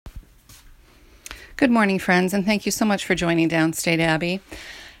Good morning, friends, and thank you so much for joining Downstate Abbey.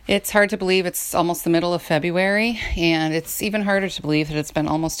 It's hard to believe it's almost the middle of February, and it's even harder to believe that it's been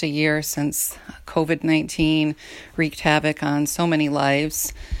almost a year since COVID-19 wreaked havoc on so many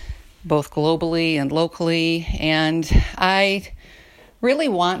lives, both globally and locally. And I really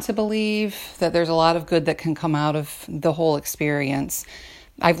want to believe that there's a lot of good that can come out of the whole experience.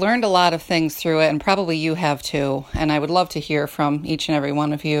 I've learned a lot of things through it, and probably you have too, and I would love to hear from each and every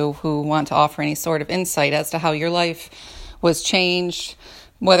one of you who want to offer any sort of insight as to how your life was changed,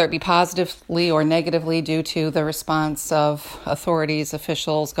 whether it be positively or negatively due to the response of authorities,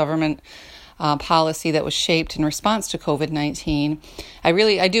 officials, government policy that was shaped in response to COVID-19.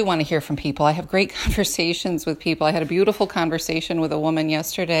 I do want to hear from people. I have great conversations with people. I had a beautiful conversation with a woman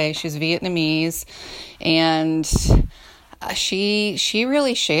yesterday. She's Vietnamese, and she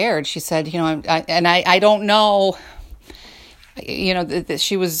really shared. She said, I don't know,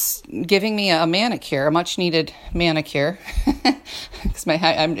 she was giving me a manicure, a much needed manicure. Because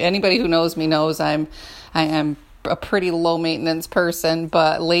anybody who knows me knows I am a pretty low maintenance person,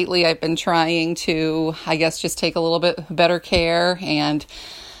 but lately I've been trying to, just take a little bit better care, and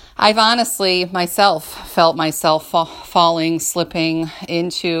I've honestly felt myself slipping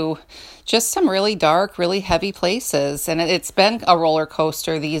into just some really dark, really heavy places. And it's been a roller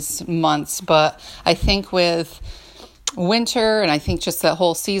coaster these months, but I think with winter and I think just that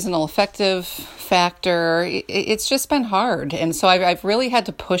whole seasonal affective factor, it's just been hard. And so I've really had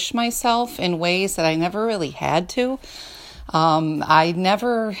to push myself in ways that I never really had to. I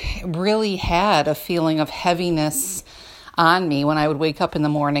never really had a feeling of heaviness on me when I would wake up in the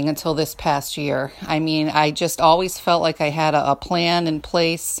morning until this past year. I just always felt like I had a plan in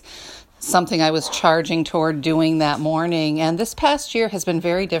place, something I was charging toward doing that morning. And this past year has been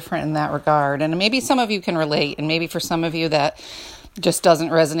very different in that regard. And maybe some of you can relate, and maybe for some of you that just doesn't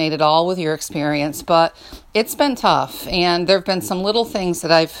resonate at all with your experience, but it's been tough. And there have been some little things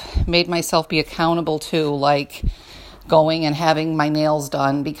that I've made myself be accountable to, like going and having my nails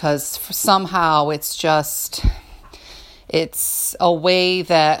done, because somehow it's a way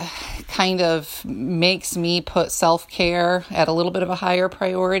that kind of makes me put self-care at a little bit of a higher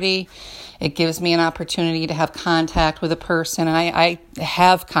priority. It gives me an opportunity to have contact with a person. And I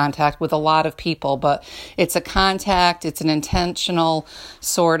have contact with a lot of people, but it's a contact, it's an intentional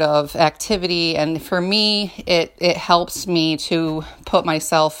sort of activity. And for me, it helps me to put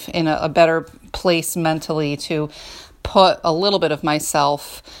myself in a better place mentally, to put a little bit of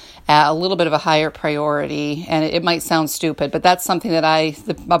myself at a little bit of a higher priority. And it might sound stupid, but that's something that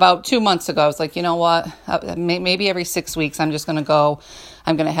about 2 months ago, I was like, you know what, maybe every 6 weeks I'm just going to go,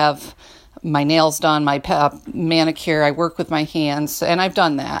 I'm going to have my nails done, my manicure. I work with my hands, and I've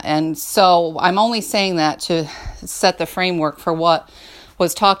done that. And so I'm only saying that to set the framework for what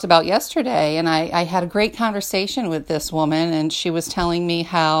was talked about yesterday. And I had a great conversation with this woman, and she was telling me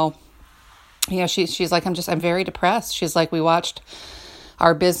how, she's like, I'm very depressed. She's like, we watched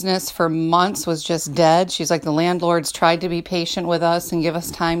our business for months was just dead. She's like, the landlords tried to be patient with us and give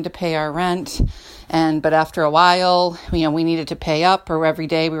us time to pay our rent. But after a while, we needed to pay up, or every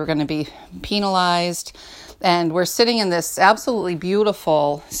day we were going to be penalized. And we're sitting in this absolutely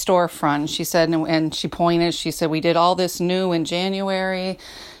beautiful storefront. She said, and she pointed, she said, we did all this new in January,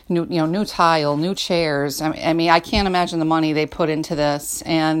 new tile, new chairs. I can't imagine the money they put into this.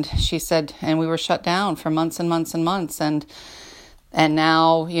 And she said, and we were shut down for months and months and months. And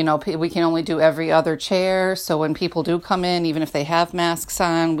now, we can only do every other chair. So when people do come in, even if they have masks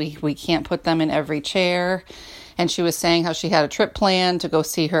on, we can't put them in every chair. And she was saying how she had a trip planned to go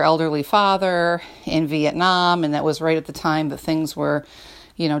see her elderly father in Vietnam. And that was right at the time that things were,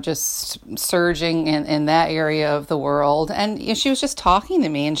 just surging in that area of the world. And she was just talking to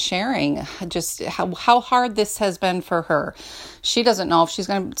me and sharing just how hard this has been for her. She doesn't know if she's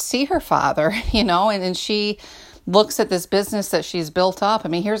going to see her father, and she looks at this business that she's built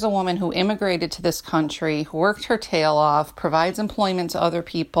up. Here's a woman who immigrated to this country, worked her tail off, provides employment to other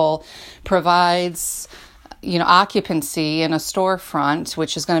people, provides, occupancy in a storefront,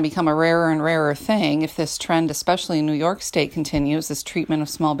 which is going to become a rarer and rarer thing if this trend, especially in New York State, continues, this treatment of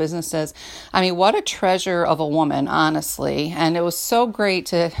small businesses. What a treasure of a woman, honestly. And it was so great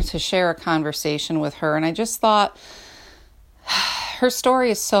to share a conversation with her. And I just thought, her story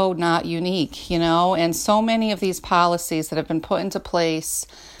is so not unique, and so many of these policies that have been put into place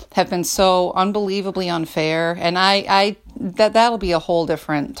have been so unbelievably unfair. And that'll be a whole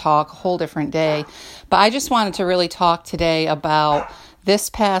different talk, a whole different day. But I just wanted to really talk today about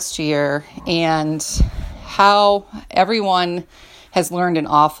this past year and how everyone has learned an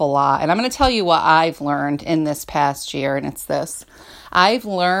awful lot. And I'm going to tell you what I've learned in this past year, and it's this. I've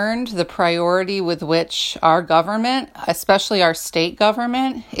learned the priority with which our government, especially our state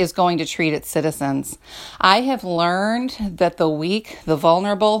government, is going to treat its citizens. I have learned that the weak, the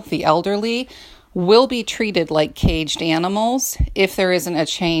vulnerable, the elderly will be treated like caged animals if there isn't a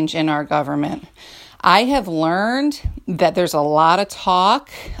change in our government. I have learned that there's a lot of talk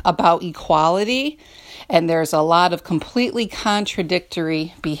about equality, and there's a lot of completely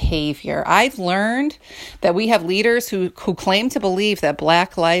contradictory behavior. I've learned that we have leaders who claim to believe that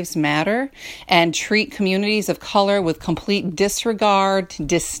Black lives matter and treat communities of color with complete disregard,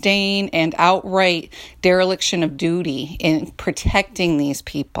 disdain, and outright dereliction of duty in protecting these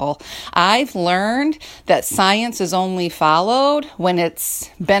people. I've learned that science is only followed when it's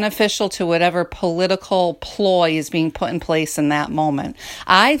beneficial to whatever political ploy is being put in place in that moment.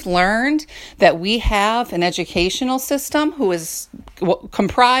 I've learned that we have an educational system who is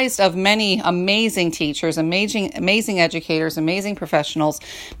comprised of many amazing teachers, amazing educators, amazing professionals,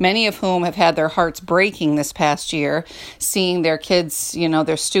 many of whom have had their hearts breaking this past year, seeing their kids,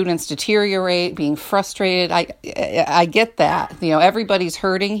 their students deteriorate, being frustrated. I get that. Everybody's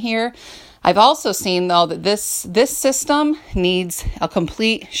hurting here. I've also seen, though, that this system needs a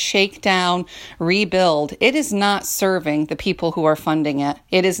complete shakedown, rebuild. It is not serving the people who are funding it.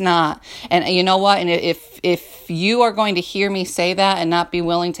 It is not. And you know what? And if you are going to hear me say that and not be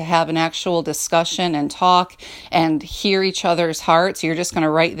willing to have an actual discussion and talk and hear each other's hearts, you're just going to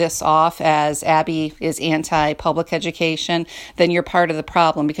write this off as Abby is anti-public education, then you're part of the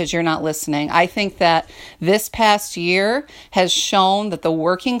problem because you're not listening. I think that this past year has shown that the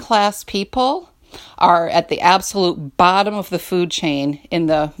working class people are at the absolute bottom of the food chain in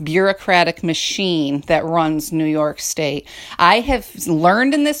the bureaucratic machine that runs New York State. I have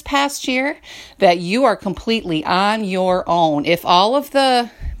learned in this past year that you are completely on your own. If all of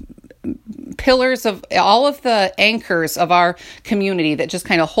the pillars of all of the anchors of our community that just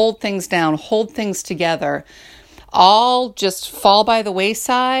kind of hold things down, hold things together, all just fall by the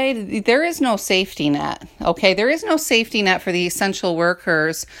wayside, there is no safety net, okay? There is no safety net for the essential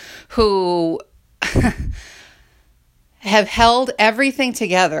workers who have held everything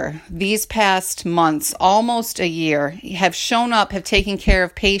together these past months, almost a year, have shown up, have taken care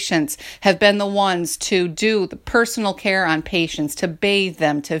of patients, have been the ones to do the personal care on patients, to bathe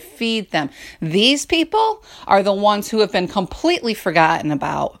them, to feed them. These people are the ones who have been completely forgotten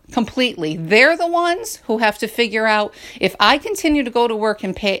about. Completely. They're the ones who have to figure out, if I continue to go to work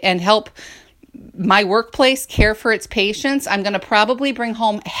and pay and help my workplace care for its patients, I'm going to probably bring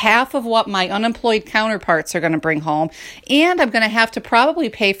home half of what my unemployed counterparts are going to bring home. And I'm going to have to probably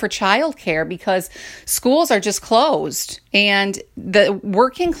pay for childcare because schools are just closed. And the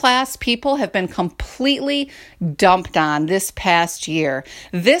working class people have been completely dumped on this past year.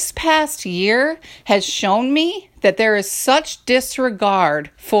 This past year has shown me that there is such disregard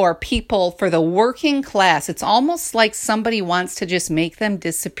for people, for the working class. It's almost like somebody wants to just make them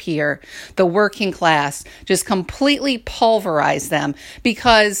disappear, the working class, just completely pulverize them,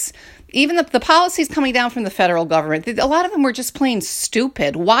 because even the policies coming down from the federal government, a lot of them were just plain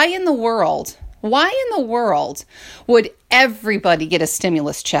stupid. Why in the world would everybody get a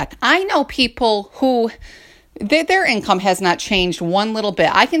stimulus check? I know people who their income has not changed one little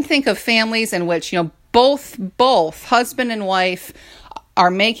bit. I can think of families in which, both husband and wife are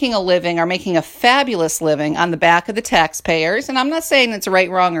making a living, are making a fabulous living on the back of the taxpayers. And I'm not saying it's right,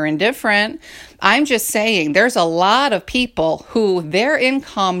 wrong, or indifferent. I'm just saying there's a lot of people who their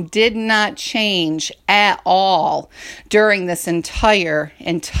income did not change at all during this entire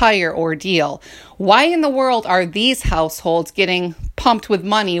ordeal. Why in the world are these households getting pumped with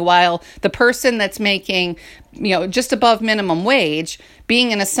money while the person that's making, just above minimum wage,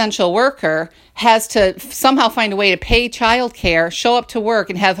 being an essential worker, has to somehow find a way to pay childcare, show up to work,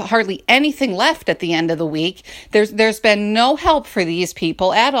 and have hardly anything left at the end of the week? There's been no help for these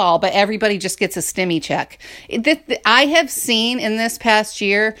people at all, but everybody just gets a stimmy check. I have seen in this past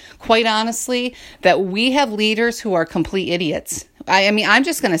year, quite honestly, that we have leaders who are complete idiots. I'm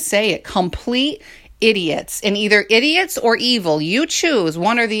just going to say it, complete idiots, and either idiots or evil. You choose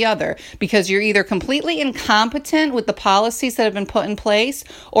one or the other, because you're either completely incompetent with the policies that have been put in place,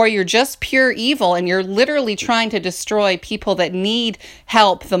 or you're just pure evil and you're literally trying to destroy people that need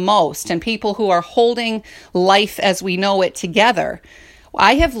help the most and people who are holding life as we know it together.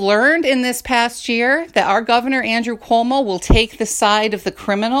 I have learned in this past year that our governor, Andrew Cuomo, will take the side of the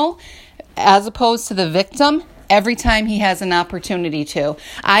criminal as opposed to the victim every time he has an opportunity to.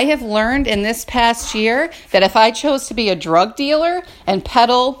 I have learned in this past year that if I chose to be a drug dealer and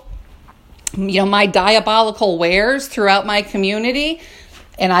peddle, my diabolical wares throughout my community,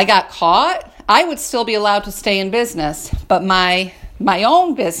 and I got caught, I would still be allowed to stay in business. But my my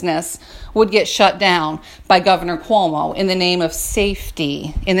own business would get shut down by Governor Cuomo in the name of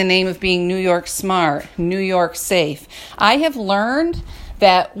safety, in the name of being New York smart, New York safe. I have learned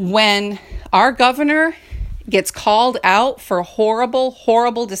that when our governor gets called out for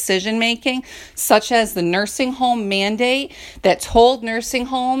horrible decision making, such as the nursing home mandate that told nursing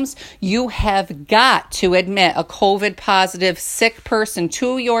homes, you have got to admit a COVID positive sick person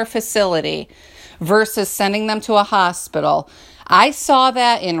to your facility versus sending them to a hospital. I saw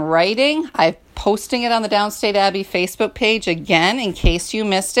that in writing. I'm posting it on the Downstate Abbey Facebook page again in case you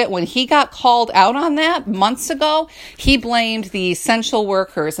missed it. When he got called out on that months ago, he blamed the essential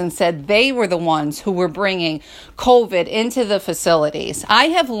workers and said they were the ones who were bringing COVID into the facilities. I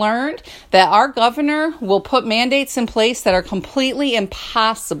have learned that our governor will put mandates in place that are completely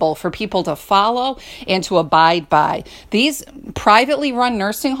impossible for people to follow and to abide by. These privately run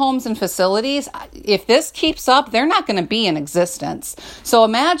nursing homes and facilities, if this keeps up, they're not going to be in existence. So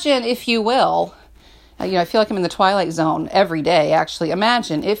imagine, if you will, I feel like I'm in the Twilight Zone every day, actually.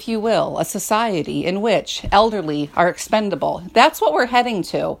 Imagine, if you will, a society in which elderly are expendable. That's what we're heading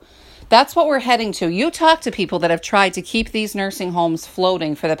to. That's what we're heading to. You talk to people that have tried to keep these nursing homes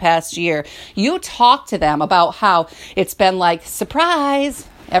floating for the past year. You talk to them about how it's been like, surprise.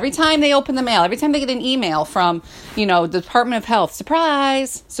 Every time they open the mail, every time they get an email from, the Department of Health,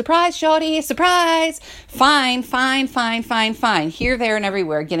 surprise, shorty, surprise, fine, here, there, and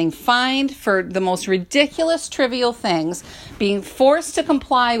everywhere, getting fined for the most ridiculous, trivial things, being forced to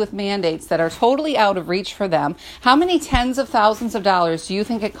comply with mandates that are totally out of reach for them. How many tens of thousands of dollars do you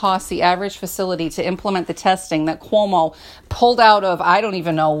think it costs the average facility to implement the testing that Cuomo pulled out of, I don't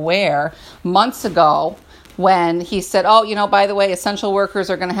even know where, months ago? When he said, by the way, essential workers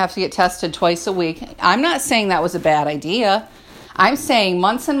are going to have to get tested twice a week. I'm not saying that was a bad idea. I'm saying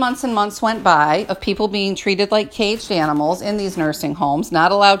months and months and months went by of people being treated like caged animals in these nursing homes,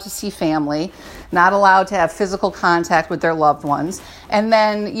 not allowed to see family, not allowed to have physical contact with their loved ones. And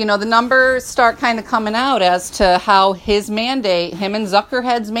then, the numbers start kind of coming out as to how his mandate, him and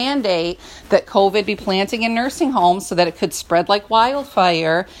Zuckerhead's mandate, that COVID be planting in nursing homes so that it could spread like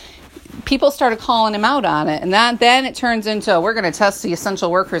wildfire. People started calling him out on it. And then it turns into, we're going to test the essential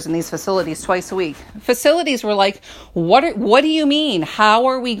workers in these facilities twice a week. Facilities were like, what do you mean? How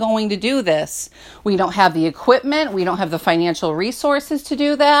are we going to do this? We don't have the equipment. We don't have the financial resources to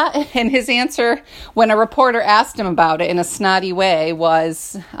do that. And his answer, when a reporter asked him about it in a snotty way,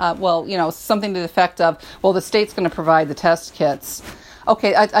 was, something to the effect of, the state's going to provide the test kits.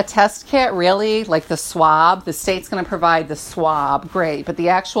 Okay, a test kit, really? Like the swab? The state's going to provide the swab. Great. But the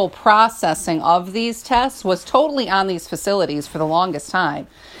actual processing of these tests was totally on these facilities for the longest time.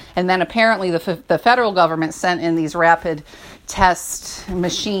 And then apparently the federal government sent in these rapid test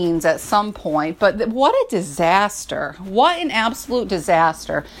machines at some point. But what a disaster. What an absolute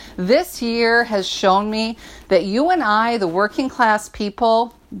disaster. This year has shown me that you and I, the working class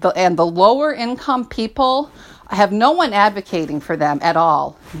people, and the lower income people, have no one advocating for them at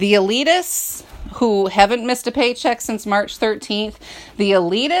all. The elitists who haven't missed a paycheck since March 13th, the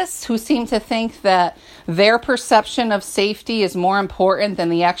elitists who seem to think that their perception of safety is more important than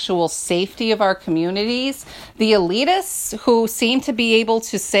the actual safety of our communities, the elitists who seem to be able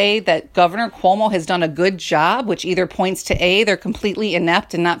to say that Governor Cuomo has done a good job, which either points to A, they're completely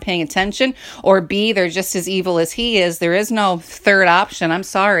inept and not paying attention, or B, they're just as evil as he is. There is no third option, I'm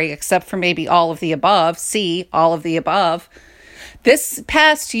sorry, except for maybe all of the above, C, all of the above. This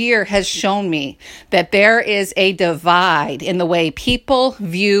past year has shown me that there is a divide in the way people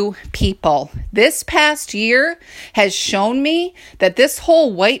view people. This past year has shown me that this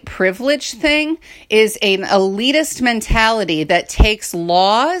whole white privilege thing is an elitist mentality that takes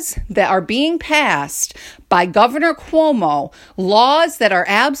laws that are being passed by Governor Cuomo, laws that are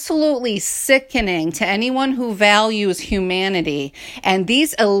absolutely sickening to anyone who values humanity. And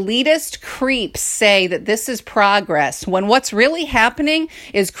these elitist creeps say that this is progress, when what's really happening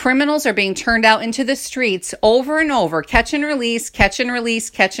is criminals are being turned out into the streets over and over, catch and release, catch and release,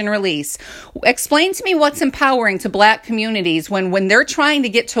 catch and release. Explain to me what's empowering to Black communities when they're trying to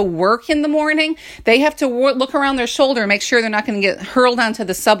get to work in the morning, they have to look around their shoulder and make sure they're not going to get hurled onto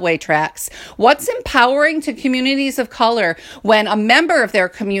the subway tracks. What's empowering to communities of color when a member of their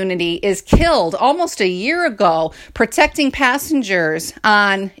community is killed almost a year ago protecting passengers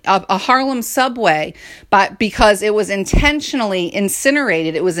on a Harlem subway because it was intentionally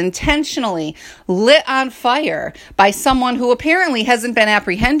incinerated, it was intentionally lit on fire by someone who apparently hasn't been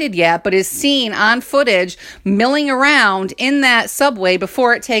apprehended yet, but is seen on footage milling around in that subway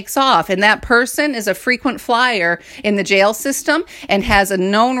before it takes off. And that person is a frequent flyer in the jail system and has a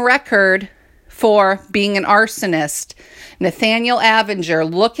known record for being an arsonist. Nathaniel Avenger,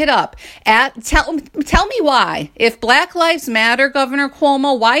 look it up. Tell me why. If Black Lives Matter, Governor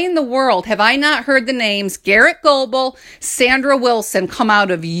Cuomo, why in the world have I not heard the names Garrett Goebel, Sandra Wilson come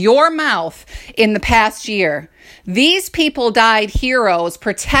out of your mouth in the past year? These people died heroes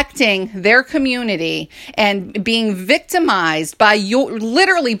protecting their community and being victimized by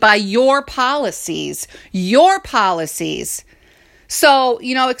literally by your policies. Your policies. So,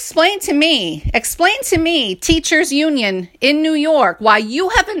 explain to me, teachers union in New York, why you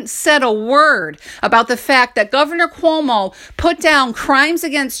haven't said a word about the fact that Governor Cuomo put down crimes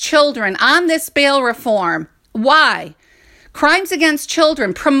against children on this bail reform. Why? Crimes against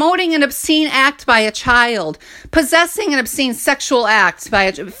children, promoting an obscene act by a child, possessing an obscene sexual act by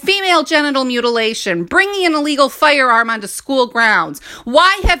a female genital mutilation, bringing an illegal firearm onto school grounds.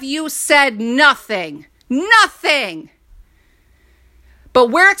 Why have you said nothing? Nothing. But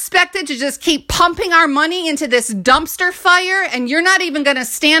we're expected to just keep pumping our money into this dumpster fire, and you're not even going to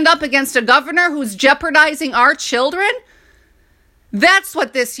stand up against a governor who's jeopardizing our children? That's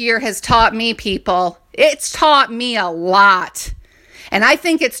what this year has taught me, people. It's taught me a lot. And I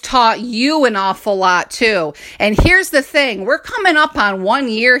think it's taught you an awful lot, too. And here's the thing. We're coming up on 1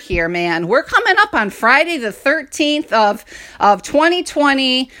 year here, man. We're coming up on Friday the 13th of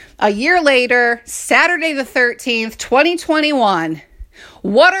 2020. A year later, Saturday the 13th, 2021.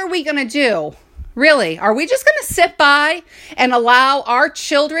 What are we going to do? Really, are we just going to sit by and allow our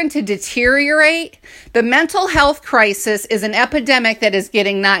children to deteriorate? The mental health crisis is an epidemic that is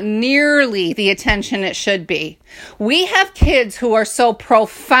getting not nearly the attention it should be. We have kids who are so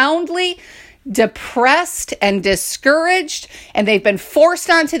profoundly depressed and discouraged, and they've been forced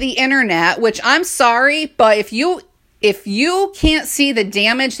onto the internet, which I'm sorry, but if you can't see the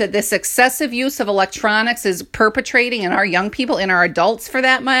damage that this excessive use of electronics is perpetrating in our young people, in our adults for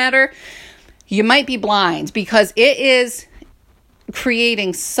that matter, you might be blind, because it is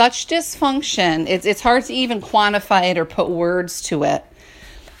creating such dysfunction. It's hard to even quantify it or put words to it.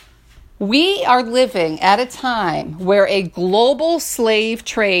 We are living at a time where a global slave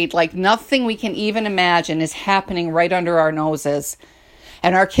trade like nothing we can even imagine is happening right under our noses.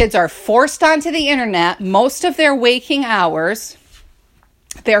 And our kids are forced onto the internet most of their waking hours.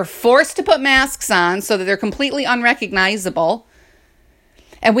 They're forced to put masks on so that they're completely unrecognizable.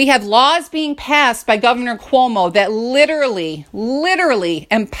 And we have laws being passed by Governor Cuomo that literally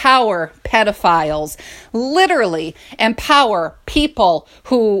empower pedophiles, literally empower people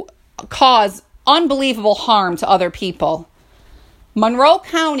who cause unbelievable harm to other people. Monroe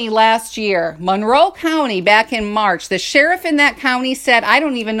County last year, back in March, the sheriff in that county said, I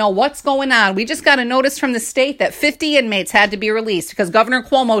don't even know what's going on. We just got a notice from the state that 50 inmates had to be released because Governor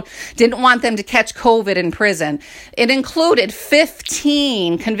Cuomo didn't want them to catch COVID in prison. It included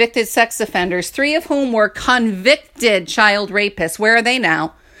 15 convicted sex offenders, 3 of whom were convicted child rapists. Where are they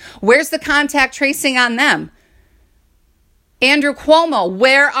now? Where's the contact tracing on them? Andrew Cuomo,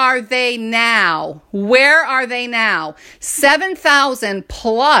 where are they now? 7,000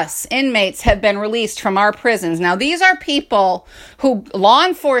 plus inmates have been released from our prisons. Now, these are people who law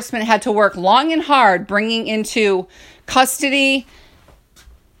enforcement had to work long and hard bringing into custody.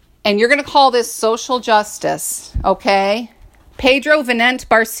 And you're going to call this social justice, okay? Pedro Venente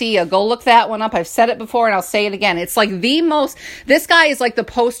Barcia, go look that one up. I've said it before and I'll say it again. It's like this guy is like the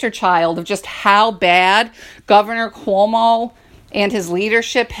poster child of just how bad Governor Cuomo and his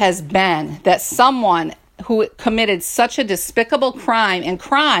leadership has been. That someone who committed such a despicable crime and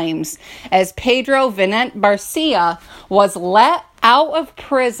crimes as Pedro Venente Barcia was let out of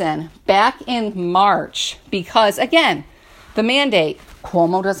prison back in March because, again, the mandate.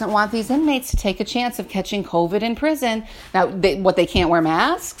 Cuomo doesn't want these inmates to take a chance of catching COVID in prison. Now, they can't wear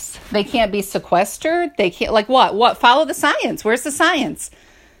masks? They can't be sequestered? They can't, like what? What? Follow the science. Where's the science?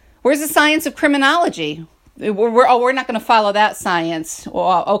 Where's the science of criminology? We're not going to follow that science.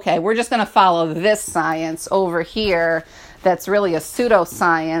 Well, okay, we're just going to follow this science over here that's really a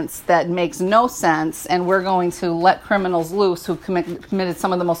pseudoscience that makes no sense, and we're going to let criminals loose who committed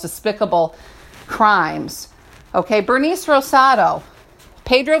some of the most despicable crimes. Okay, Bernice Rosado,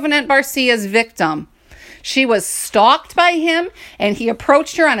 Pedro Venente Barcia's victim. She was stalked by him, and he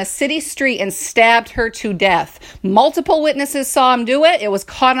approached her on a city street and stabbed her to death. Multiple witnesses saw him do it. It was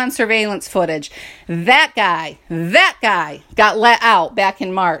caught on surveillance footage. That guy got let out back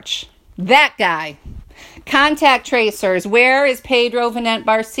in March. That guy. Contact tracers. Where is Pedro Venente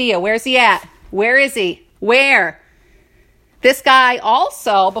Barcia? Where's he at? Where is he? Where? This guy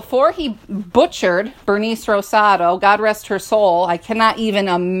also, before he butchered Bernice Rosado, God rest her soul, I cannot even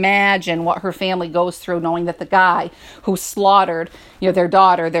imagine what her family goes through knowing that the guy who slaughtered, their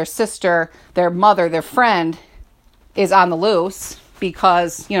daughter, their sister, their mother, their friend is on the loose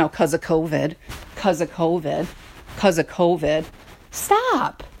because of COVID.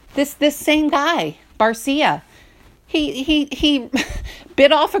 Stop. This same guy, Barcia, he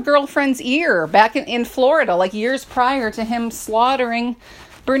bit off a girlfriend's ear back in Florida, like years prior to him slaughtering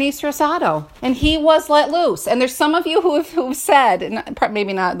Bernice Rosado, and he was let loose. And there's some of you who've said, and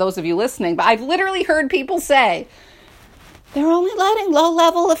maybe not those of you listening, but I've literally heard people say, they're only letting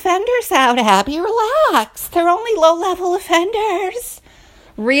low-level offenders out, Abby. Relax. They're only low-level offenders.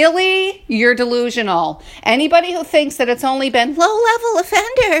 Really? You're delusional. Anybody who thinks that it's only been low-level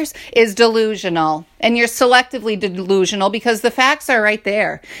offenders is delusional. And you're selectively delusional because the facts are right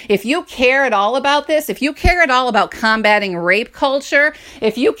there. If you care at all about this, if you care at all about combating rape culture,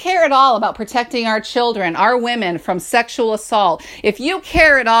 if you care at all about protecting our children, our women from sexual assault, if you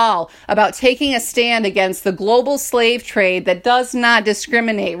care at all about taking a stand against the global slave trade that does not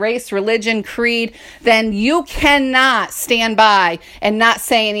discriminate race, religion, creed, then you cannot stand by and not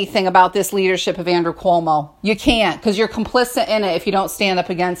say anything about this leadership of Andrew Cuomo. You can't, because you're complicit in it if you don't stand up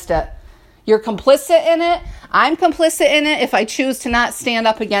against it. You're complicit in it. I'm complicit in it if I choose to not stand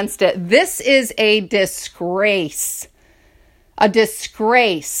up against it. This is a disgrace. A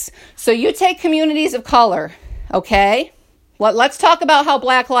disgrace. So you take communities of color, okay? Let's talk about how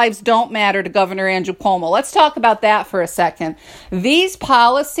Black lives don't matter to Governor Andrew Cuomo. Let's talk about that for a second. These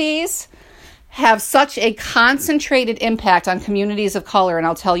policies have such a concentrated impact on communities of color, and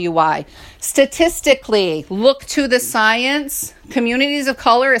I'll tell you why. Statistically, look to the science. Communities of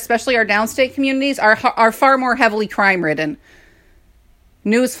color, especially our downstate communities, are far more heavily crime-ridden.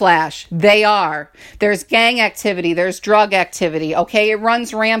 Newsflash, they are. There's gang activity, there's drug activity, okay? It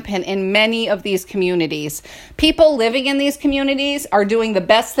runs rampant in many of these communities. People living in these communities are doing the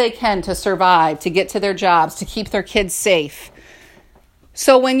best they can to survive, to get to their jobs, to keep their kids safe.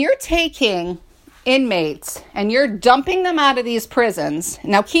 So when you're taking inmates and you're dumping them out of these prisons,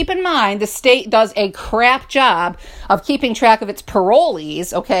 now keep in mind the state does a crap job of keeping track of its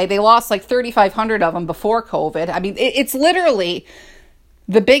parolees, okay? They lost like 3,500 of them before COVID. I mean, it's literally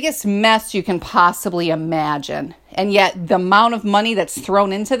the biggest mess you can possibly imagine. And yet the amount of money that's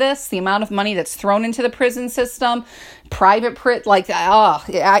thrown into this, the amount of money that's thrown into the prison system, I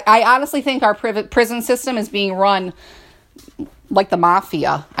honestly think our prison system is being run like the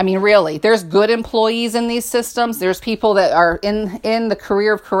mafia. I mean, really, there's good employees in these systems. There's people that are in the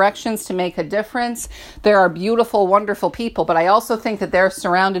career of corrections to make a difference. There are beautiful, wonderful people, but I also think that they're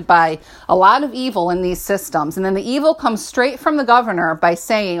surrounded by a lot of evil in these systems. And then the evil comes straight from the governor by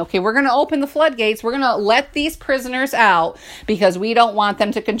saying, okay, we're going to open the floodgates. We're going to let these prisoners out because we don't want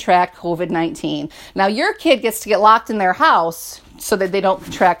them to contract COVID-19. Now, your kid gets to get locked in their house so that they don't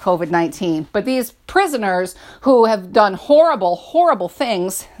contract COVID-19. But these prisoners who have done horrible, horrible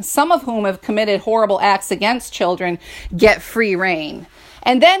things, some of whom have committed horrible acts against children, get free rein.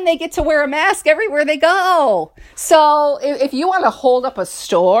 And then they get to wear a mask everywhere they go. So if you want to hold up a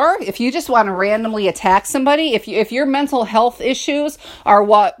store, if you just want to randomly attack somebody, if your mental health issues are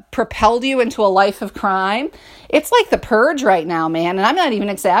what propelled you into a life of crime, it's like the purge right now, man. And I'm not even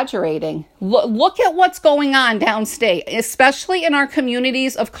exaggerating. Look at what's going on downstate, especially in our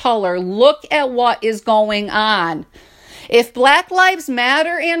communities of color. Look at what is going on. If Black lives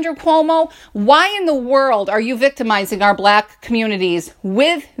matter, Andrew Cuomo, why in the world are you victimizing our Black communities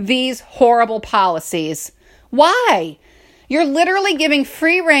with these horrible policies? Why? You're literally giving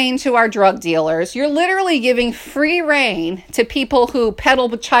free rein to our drug dealers. You're literally giving free rein to people who peddle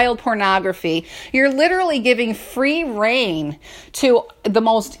child pornography. You're literally giving free rein to the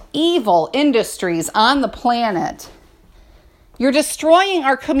most evil industries on the planet. You're destroying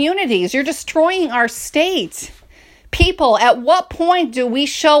our communities. You're destroying our state. People, at what point do we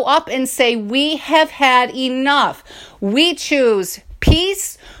show up and say we have had enough? We choose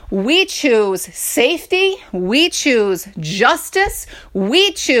peace. We choose safety. We choose justice.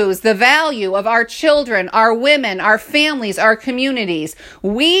 We choose the value of our children, our women, our families, our communities.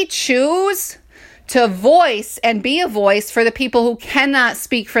 We choose to voice and be a voice for the people who cannot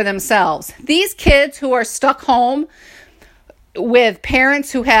speak for themselves. These kids who are stuck home with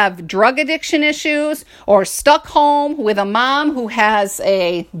parents who have drug addiction issues, or stuck home with a mom who has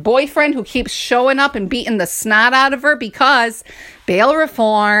a boyfriend who keeps showing up and beating the snot out of her because bail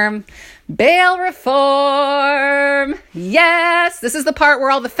reform. Bail reform. Yes, this is the part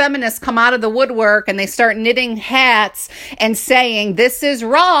where all the feminists come out of the woodwork and they start knitting hats and saying, this is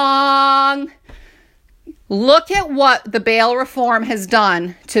wrong. Look at what the bail reform has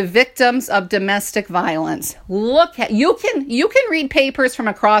done to victims of domestic violence. You can read papers from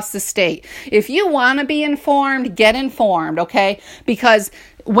across the state. If you want to be informed, get informed, okay? Because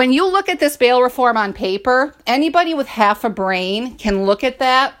when you look at this bail reform on paper, anybody with half a brain can look at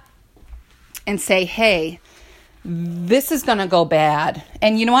that and say, hey, this is going to go bad.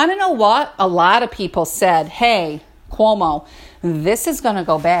 And you want to know what? A lot of people said, hey, Cuomo, this is going to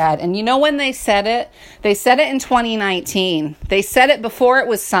go bad. And you know when they said it? They said it in 2019. They said it before it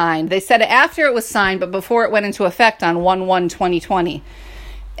was signed. They said it after it was signed, but before it went into effect on 1/1/2020.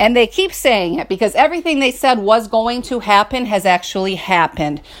 And they keep saying it because everything they said was going to happen has actually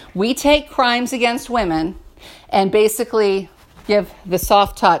happened. We take crimes against women and basically give the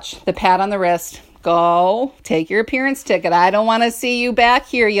soft touch, the pat on the wrist. Go, take your appearance ticket. I don't want to see you back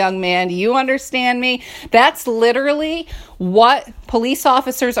here, young man. Do you understand me? That's literally what police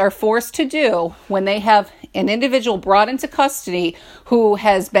officers are forced to do when they have an individual brought into custody who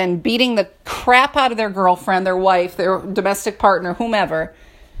has been beating the crap out of their girlfriend, their wife, their domestic partner, whomever.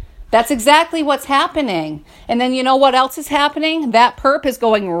 That's exactly what's happening. And then you know what else is happening? That perp is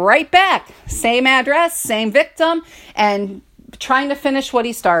going right back. Same address, same victim, and trying to finish what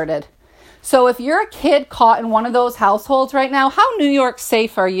he started. So if you're a kid caught in one of those households right now, how New York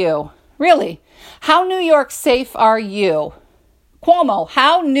safe are you? Really? How New York safe are you? Cuomo,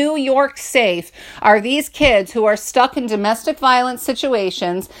 how New York safe are these kids who are stuck in domestic violence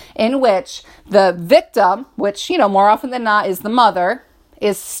situations in which the victim, which, more often than not is the mother,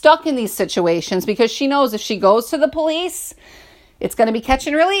 is stuck in these situations because she knows if she goes to the police, it's going to be catch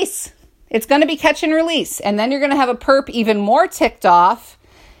and release. It's going to be catch and release. And then you're going to have a perp even more ticked off,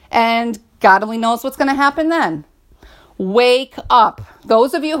 and God only knows what's going to happen then. Wake up.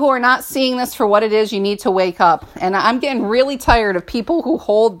 Those of you who are not seeing this for what it is, you need to wake up. And I'm getting really tired of people who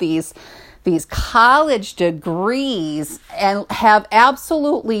hold these college degrees and have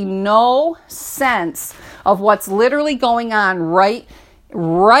absolutely no sense of what's literally going on right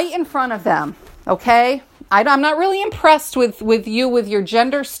in front of them. Okay? I'm not really impressed with you with your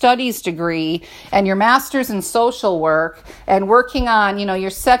gender studies degree and your master's in social work and working on, your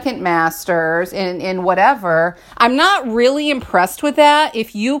second master's in whatever. I'm not really impressed with that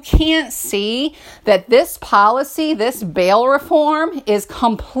if you can't see that this policy, this bail reform is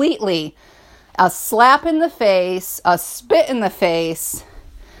completely a slap in the face, a spit in the face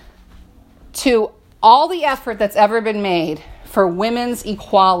to all the effort that's ever been made for women's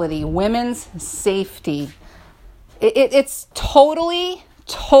equality, women's safety. It's totally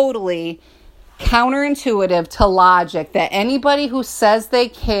counterintuitive to logic that anybody who says they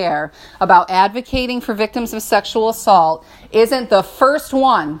care about advocating for victims of sexual assault isn't the first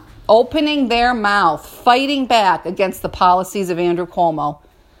one opening their mouth, fighting back against the policies of Andrew Cuomo.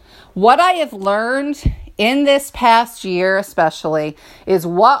 What I have learned in this past year especially is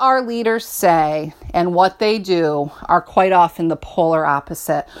what our leaders say and what they do are quite often the polar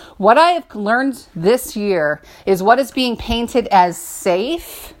opposite. What I have learned this year is what is being painted as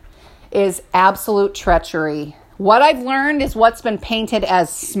safe is absolute treachery. What I've learned is what's been painted as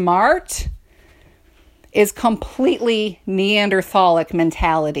smart is completely Neanderthalic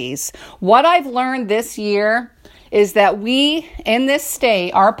mentalities. What I've learned this year is that we in this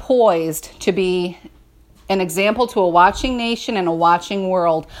state are poised to be an example to a watching nation and a watching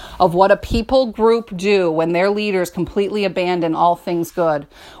world of what a people group do when their leaders completely abandon all things good.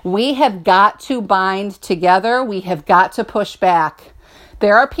 We have got to bind together. We have got to push back.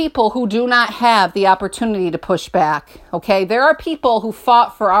 There are people who do not have the opportunity to push back, okay? There are people who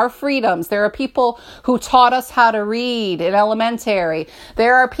fought for our freedoms. There are people who taught us how to read in elementary.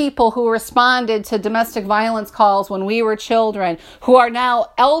 There are people who responded to domestic violence calls when we were children, who are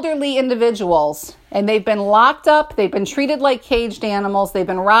now elderly individuals, and they've been locked up. They've been treated like caged animals. They've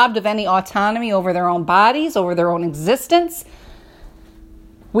been robbed of any autonomy over their own bodies, over their own existence.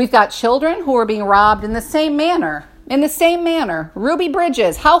 We've got children who are being robbed in the same manner. Ruby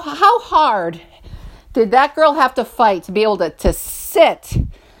Bridges, how hard did that girl have to fight to be able to sit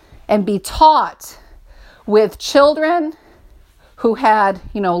and be taught with children who had,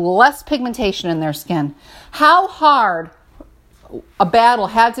 less pigmentation in their skin? How hard a battle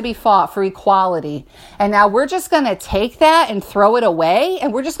had to be fought for equality. And now we're just going to take that and throw it away.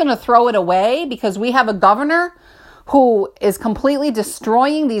 And we're just going to throw it away because we have a governor who is completely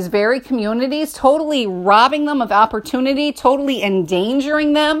destroying these very communities, totally robbing them of opportunity, totally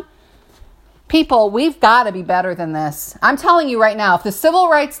endangering them. People, we've got to be better than this. I'm telling you right now, if the civil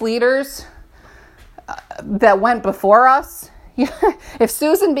rights leaders that went before us, if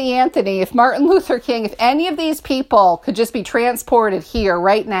Susan B. Anthony, if Martin Luther King, if any of these people could just be transported here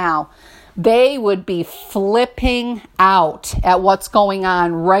right now, They would be flipping out at what's going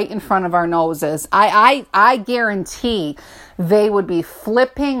on right in front of our noses. I guarantee they would be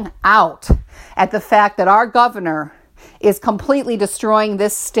flipping out at the fact that our governor is completely destroying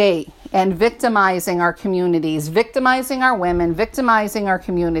this state and victimizing our communities, victimizing our women, victimizing our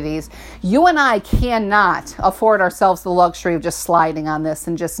communities. You and I cannot afford ourselves the luxury of just sliding on this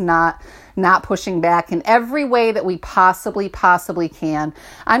and just not pushing back in every way that we possibly can.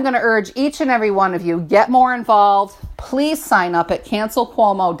 I'm going to urge each and every one of you, get more involved. Please sign up at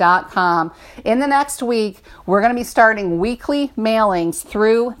cancelcuomo.com. In the next week, we're going to be starting weekly mailings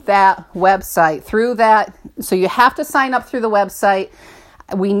through that website, so you have to sign up through the website.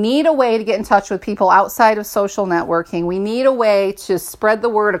 We need a way to get in touch with people outside of social networking. We need a way to spread the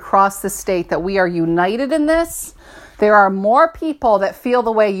word across the state that we are united in this. There are more people that feel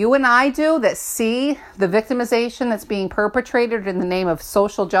the way you and I do, that see the victimization that's being perpetrated in the name of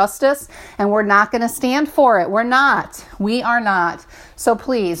social justice, and we're not going to stand for it. We're not. We are not. So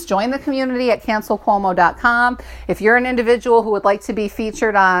please join the community at cancelcuomo.com. If you're an individual who would like to be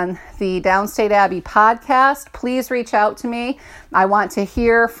featured on the Downstate Abbey podcast, please reach out to me. I want to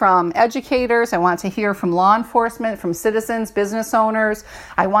hear from educators. I want to hear from law enforcement, from citizens, business owners.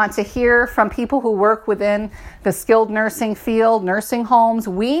 I want to hear from people who work within the skilled nursing field, nursing homes.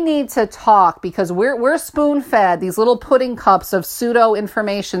 We need to talk because we're spoon-fed these little pudding cups of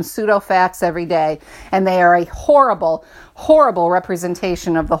pseudo-information, pseudo-facts every day, and they are a horrible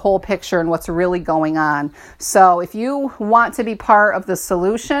representation of the whole picture and what's really going on. So if you want to be part of the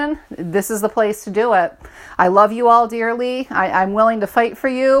solution, this is the place to do it. I love you all dearly. I'm willing to fight for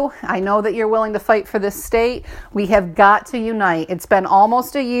you. I know that you're willing to fight for this state. We have got to unite. It's been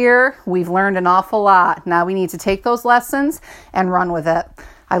almost a year. We've learned an awful lot. Now we need to take those lessons and run with it.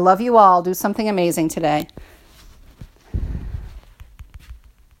 I love you all. Do something amazing today.